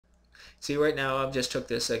See, right now I've just took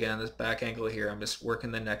this again, this back angle here. I'm just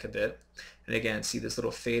working the neck a bit. And again, see this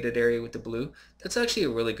little faded area with the blue? That's actually a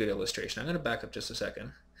really good illustration. I'm going to back up just a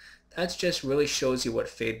second. That just really shows you what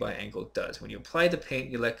fade by angle does. When you apply the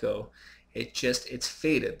paint, you let go, it's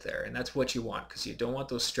faded there. And that's what you want, because you don't want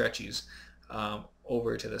those stretchies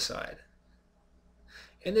over to the side.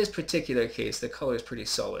 In this particular case, the color is pretty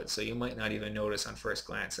solid, so you might not even notice on first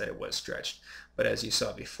glance that it was stretched. But as you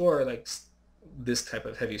saw before, like this type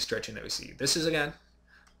of heavy stretching that we see. This is, again,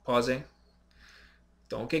 pausing.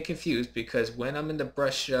 Don't get confused, because when I'm in the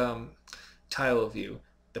brush tile view,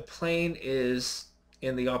 the plane is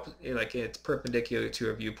in the opposite, like it's perpendicular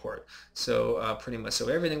to a viewport. So pretty much, so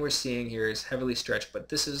everything we're seeing here is heavily stretched, but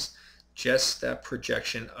this is just that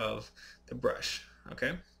projection of the brush,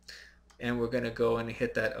 okay? And we're going to go and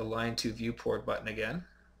hit that align to viewport button again,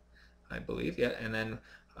 I believe, yeah, and then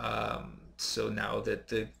so now that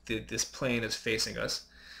this plane is facing us,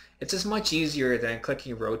 it's as much easier than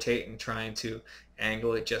clicking rotate and trying to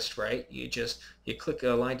angle it just right. You click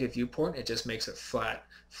align to viewport, it just makes it flat,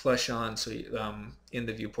 flush on, so you, in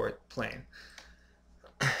the viewport plane.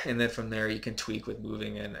 And then from there you can tweak with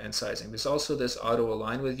moving and sizing. There's also this auto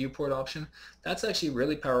align with viewport option. That's actually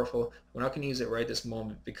really powerful. We're not going to use it right this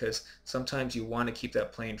moment because sometimes you want to keep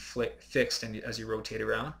that plane fixed and as you rotate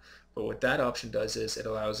around. But what that option does is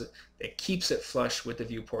it keeps it flush with the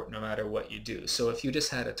viewport no matter what you do. So if you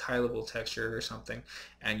just had a tileable texture or something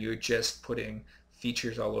and you're just putting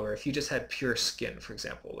features all over, if you just had pure skin, for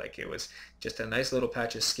example, like it was just a nice little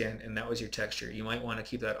patch of skin and that was your texture, you might want to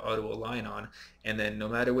keep that auto align on, and then no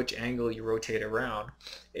matter which angle you rotate around,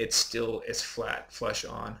 it's flat, flush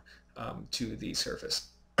on to the surface.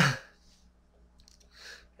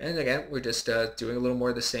 And again, we're just doing a little more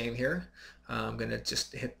of the same here. I'm going to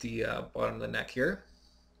just hit the bottom of the neck here.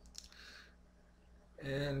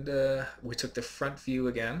 And we took the front view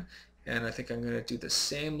again, and I think I'm going to do the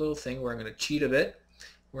same little thing where I'm going to cheat a bit,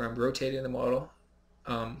 where I'm rotating the model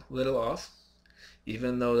a little off,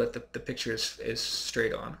 even though that the picture is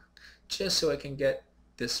straight on, just so I can get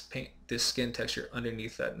this skin texture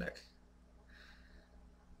underneath that neck.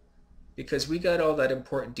 Because we got all that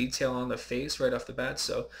important detail on the face right off the bat,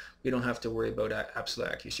 so we don't have to worry about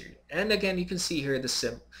absolute accuracy. And again, you can see here this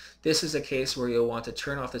is a case where you'll want to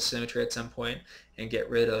turn off the symmetry at some point and get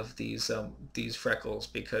rid of these freckles,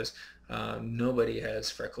 because nobody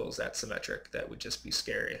has freckles that symmetric. That would just be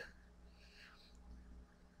scary.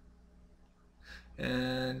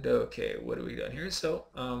 And okay, what have we done here? So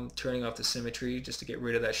turning off the symmetry just to get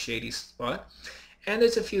rid of that shady spot. And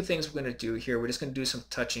there's a few things we're going to do here. We're just going to do some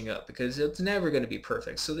touching up because it's never going to be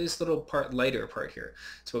perfect. So this little lighter part here.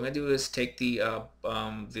 So what I'm going to do is take the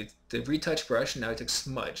retouch brush, and now I take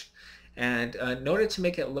smudge. And in order to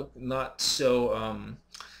make it look not so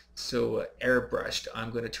airbrushed,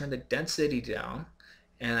 I'm going to turn the density down,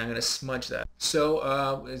 and I'm going to smudge that.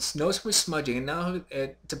 So it's no smudging, and now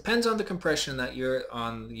it depends on the compression that you're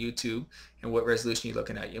on YouTube and what resolution you're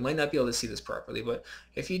looking at. You might not be able to see this properly, but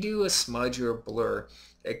if you do a smudge or a blur,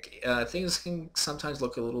 things can sometimes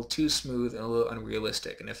look a little too smooth and a little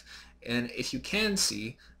unrealistic. And if you can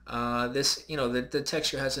see, this, the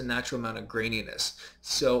texture has a natural amount of graininess.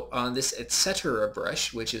 So on this etc.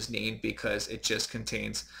 brush, which is named because it just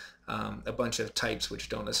contains a bunch of types which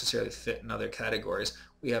don't necessarily fit in other categories,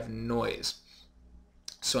 we have noise.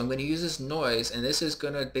 So I'm going to use this noise, and this is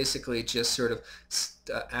going to basically just sort of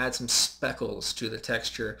add some speckles to the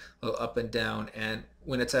texture, a little up and down, and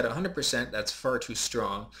when it's at 100%, that's far too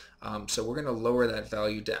strong. So we're going to lower that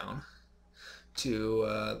value down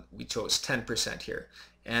to, we chose 10% here.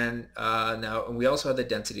 And now we also have the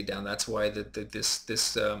density down. That's why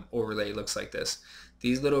this overlay looks like this.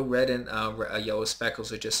 These little red and yellow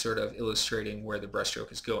speckles are just sort of illustrating where the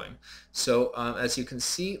brushstroke is going. So as you can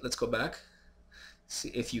see, let's go back. See,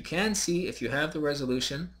 if you have the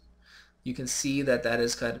resolution, you can see that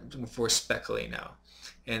is kind of more speckly now.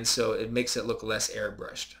 And so it makes it look less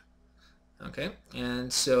airbrushed. Okay,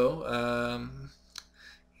 and so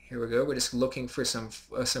here we go. We're just looking for some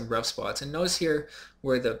rough spots. And notice here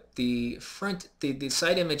where the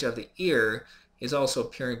side image of the ear is also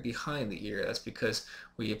appearing behind the ear. That's because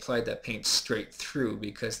we applied that paint straight through,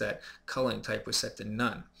 because that culling type was set to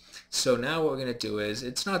none. So now what we're going to do is,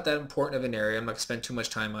 it's not that important of an area. I'm not going to spend too much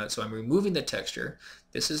time on it. So I'm removing the texture.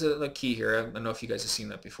 This is a key here. I don't know if you guys have seen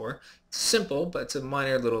that before. It's simple, but it's a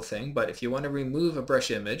minor little thing. But if you want to remove a brush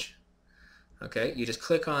image, okay, you just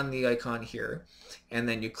click on the icon here, and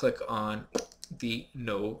then you click on the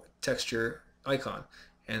no texture icon.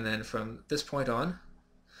 And then from this point on,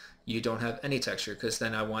 you don't have any texture, because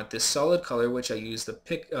then I want this solid color, which I use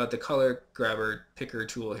the color grabber picker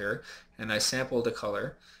tool here, and I sample the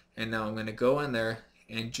color, And now I'm going to go in there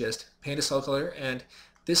and just paint a solid color. And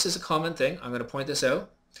this is a common thing. I'm going to point this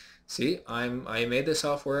out. See, I made this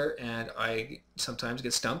software and I sometimes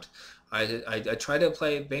get stumped. I try to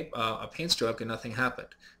apply a paint stroke and nothing happened.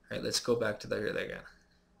 All right, let's go back to there again.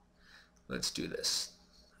 Let's do this.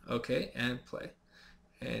 Okay, and play.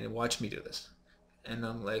 And watch me do this. And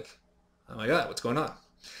I'm like, oh my God, what's going on?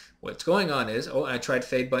 What's going on is, oh, I tried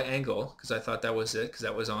fade by angle because I thought that was it, because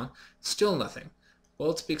that was on. Still nothing.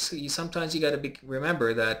 Well, it's because sometimes you got to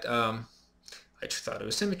remember that I thought it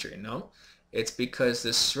was symmetry. No, it's because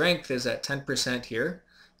the strength is at 10% here,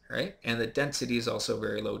 right? And the density is also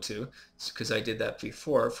very low too, because I did that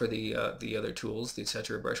before for the other tools, the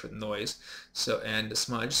etc. brush with noise, and the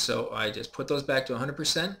smudge. So I just put those back to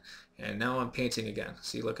 100%, and now I'm painting again.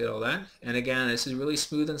 See, look at all that. And again, this is really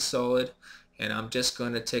smooth and solid. And I'm just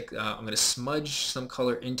going to take, I'm going to smudge some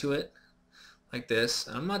color into it like this.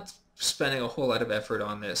 I'm not spending a whole lot of effort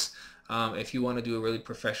on this. If you want to do a really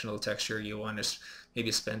professional texture, you want to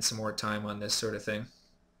maybe spend some more time on this sort of thing.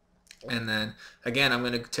 And then again, I'm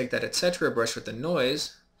going to take that etc. brush with the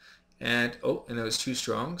noise, and oh, and it was too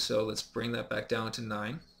strong, so let's bring that back down to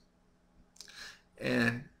 9.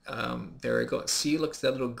 And there we go. See, look at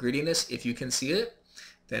that little grittiness. If you can see it,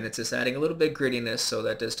 then it's just adding a little bit of grittiness so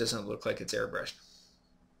that this doesn't look like it's airbrushed.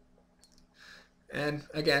 And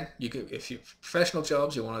again, you can, if you professional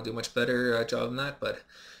jobs, you want to do a much better job than that, but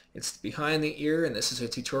it's behind the ear, and this is a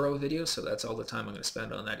tutorial video, so that's all the time I'm going to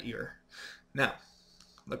spend on that ear. Now,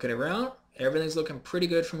 looking around, everything's looking pretty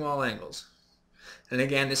good from all angles. And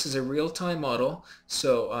again, this is a real-time model,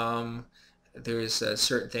 so there's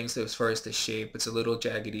certain things as far as the shape, it's a little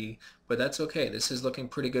jaggedy, but that's okay. This is looking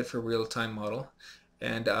pretty good for a real-time model.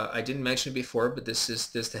 And I didn't mention it before, but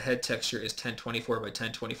the head texture is 1024 by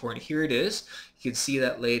 1024, and here it is. You can see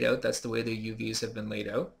that laid out. That's the way the UVs have been laid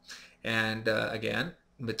out. And again,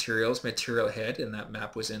 materials, material head, and that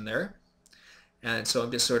map was in there. And so I'm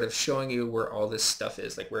just sort of showing you where all this stuff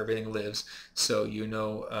is, like where everything lives, so you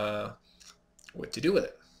know what to do with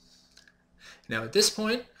it. Now at this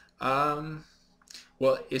point,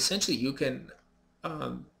 well, essentially you can,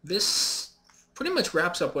 this pretty much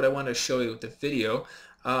wraps up what I want to show you with the video.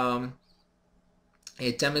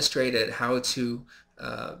 It demonstrated how to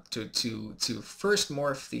first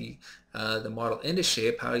morph the model into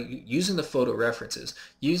shape, how using the photo references,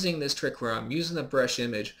 using this trick where I'm using the brush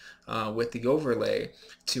image with the overlay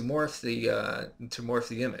to morph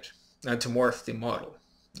the image, to morph the model.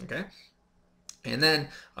 Okay. And then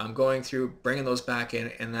I'm going through, bringing those back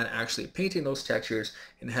in, and then actually painting those textures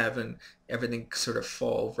and having everything sort of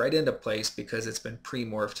fall right into place because it's been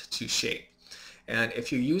pre-morphed to shape. And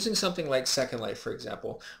if you're using something like Second Life, for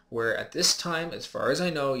example, where at this time, as far as I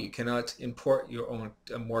know, you cannot import your own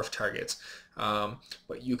morph targets,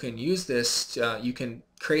 but you can use this, you can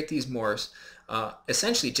create these morphs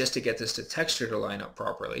essentially just to get this texture to line up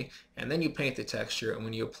properly, and then you paint the texture, and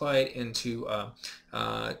when you apply it into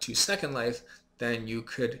to Second Life, then you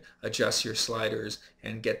could adjust your sliders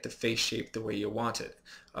and get the face shape the way you want it.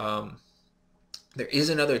 There is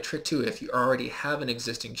another trick too. If you already have an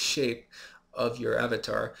existing shape of your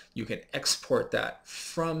avatar, you can export that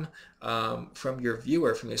from your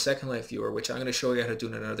viewer, from your Second Life viewer, which I'm going to show you how to do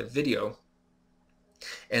in another video.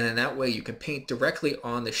 And then that way you can paint directly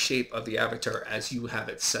on the shape of the avatar as you have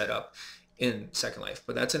it set up in Second Life.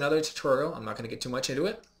 But that's another tutorial. I'm not going to get too much into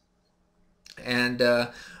it. And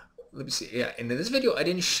let me see. Yeah, in this video I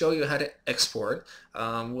didn't show you how to export.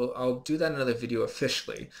 I'll do that in another video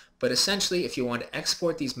officially. But essentially, if you want to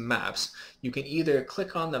export these maps, you can either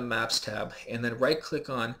click on the Maps tab and then right-click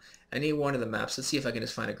on any one of the maps. Let's see if I can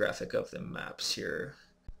just find a graphic of the maps here.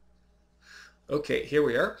 Okay, here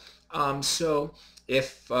we are. So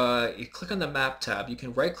if you click on the Map tab, you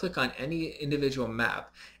can right-click on any individual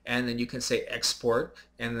map, and then you can say Export,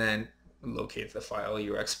 and then locate the file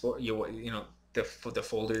you export. You know. The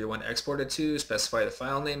folder you want to export it to, specify the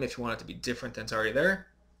file name if you want it to be different than it's already there,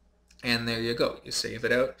 and there you go. You save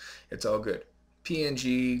it out, it's all good.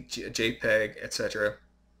 PNG, JPEG, etc.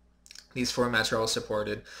 These formats are all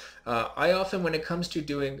supported. I often, when it comes to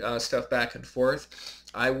doing stuff back and forth,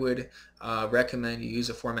 I would recommend you use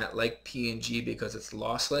a format like PNG because it's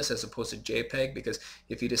lossless as opposed to JPEG, because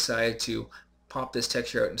if you decide to pop this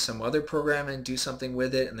texture out in some other program and do something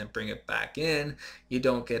with it and then bring it back in, you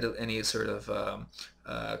don't get any sort of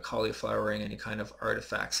cauliflowering, any kind of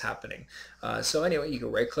artifacts happening. So anyway, you can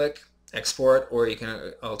right click, export, or you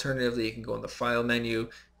can alternatively, you can go in the file menu,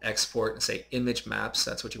 export, and say image maps.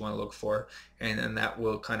 That's what you want to look for, and then that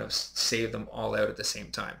will kind of save them all out at the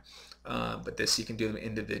same time. But this, you can do them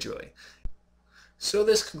individually. So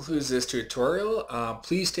this concludes this tutorial.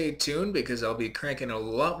 Please stay tuned because I'll be cranking a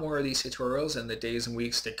lot more of these tutorials in the days and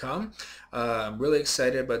weeks to come. I'm really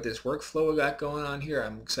excited about this workflow I got going on here.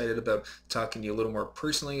 I'm excited about talking to you a little more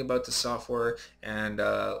personally about the software and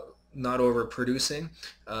not overproducing.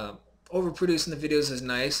 Um, Overproducing the videos is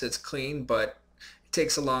nice, it's clean, but it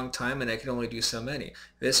takes a long time and I can only do so many.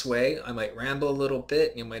 This way I might ramble a little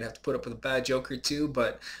bit, you might have to put up with a bad joke or two,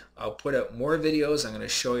 but I'll put out more videos. I'm going to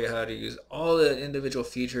show you how to use all the individual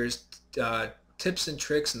features, tips and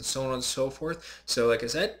tricks, and so on and so forth. So like I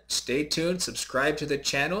said, stay tuned, subscribe to the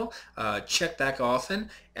channel, check back often,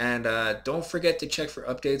 and don't forget to check for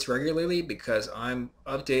updates regularly because I'm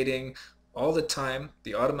updating all the time.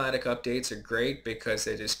 The automatic updates are great because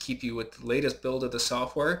they just keep you with the latest build of the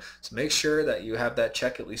software. So make sure that you have that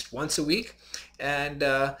check at least once a week. And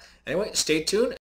anyway, stay tuned.